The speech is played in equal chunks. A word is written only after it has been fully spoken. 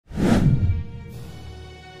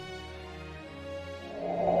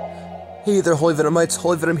Hey there, Holy Venomites,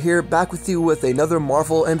 Holy Venom here, back with you with another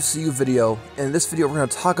Marvel MCU video. And in this video we're going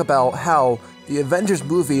to talk about how the Avengers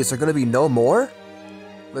movies are going to be no more?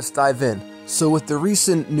 Let's dive in. So with the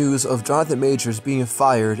recent news of Jonathan Majors being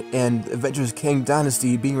fired and Avengers Kang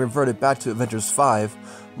Dynasty being reverted back to Avengers 5,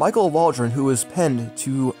 Michael Waldron, who was penned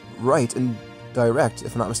to write and direct,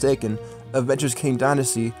 if I'm not mistaken, Avengers Kang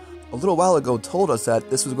Dynasty, a little while ago told us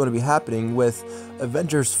that this was going to be happening with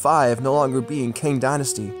Avengers 5 no longer being Kang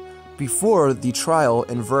Dynasty. Before the trial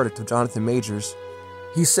and verdict of Jonathan Majors,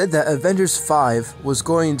 he said that Avengers 5 was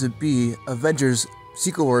going to be Avengers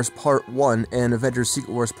Secret Wars Part 1 and Avengers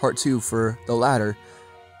Secret Wars Part 2 for the latter.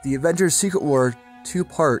 The Avengers Secret War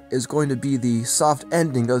 2-part is going to be the soft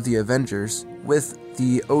ending of the Avengers, with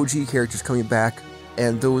the OG characters coming back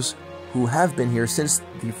and those who have been here since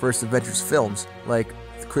the first Avengers films, like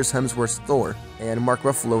Chris Hemsworth's Thor and Mark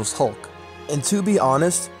Ruffalo's Hulk. And to be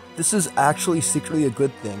honest, this is actually secretly a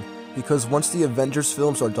good thing, because once the Avengers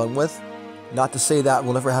films are done with, not to say that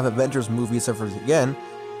we'll never have Avengers movies ever again,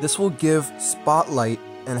 this will give spotlight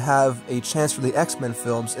and have a chance for the X-Men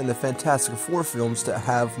films and the Fantastic Four films to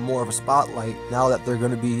have more of a spotlight now that they're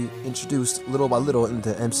going to be introduced little by little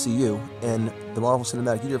into MCU and the Marvel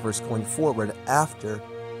Cinematic Universe going forward after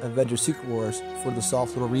Avengers Secret Wars for the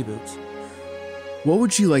soft little reboots. What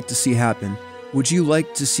would you like to see happen? Would you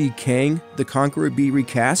like to see Kang the Conqueror be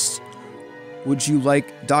recast? Would you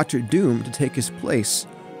like Doctor Doom to take his place?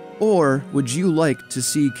 Or would you like to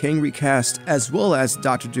see Kang recast as well as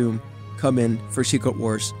Doctor Doom come in for Secret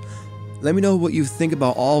Wars? Let me know what you think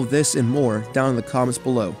about all of this and more down in the comments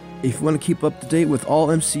below. If you want to keep up to date with all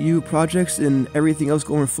MCU projects and everything else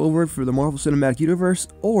going forward for the Marvel Cinematic Universe,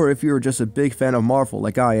 or if you're just a big fan of Marvel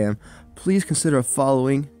like I am, please consider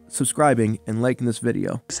following, subscribing, and liking this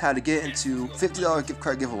video. How to get into $50 gift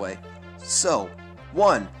card giveaway. So,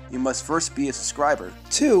 1. You must first be a subscriber.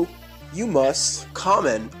 2. You must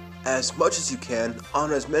comment as much as you can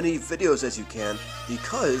on as many videos as you can,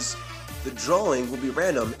 because the drawing will be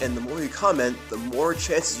random, and the more you comment, the more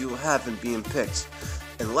chances you will have in being picked.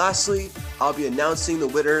 And lastly, I'll be announcing the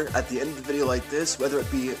winner at the end of the video like this, whether it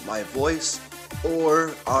be my voice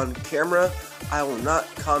or on camera. I will not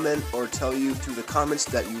comment or tell you through the comments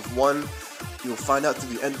that you've won. You'll find out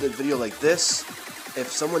through the end of the video like this. If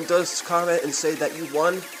someone does comment and say that you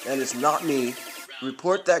won and it's not me,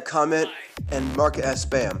 report that comment and mark it as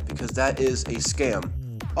spam, because that is a scam.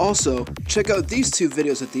 Also, check out these 2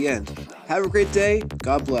 videos at the end. Have a great day,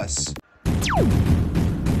 God bless.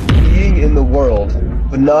 Being in the world,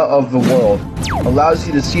 but not of the world, allows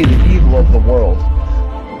you to see the evil of the world.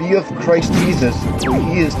 Be of Christ Jesus, for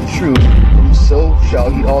he is the truth, and so shall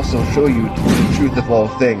he also show you the truth of all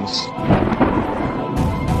things.